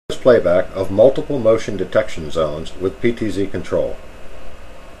Playback of multiple motion detection zones with PTZ control.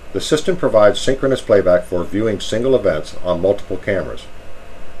 The system provides synchronous playback for viewing single events on multiple cameras.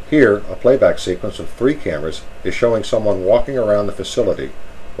 Here, a playback sequence of 3 cameras is showing someone walking around the facility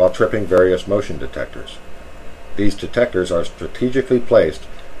while tripping various motion detectors. These detectors are strategically placed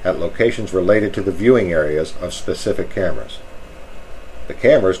at locations related to the viewing areas of specific cameras. The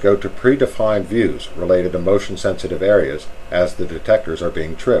cameras go to predefined views related to motion-sensitive areas as the detectors are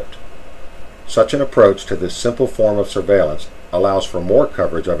being tripped. Such an approach to this simple form of surveillance allows for more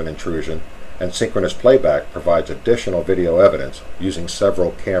coverage of an intrusion, and synchronous playback provides additional video evidence using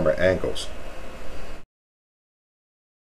several camera angles.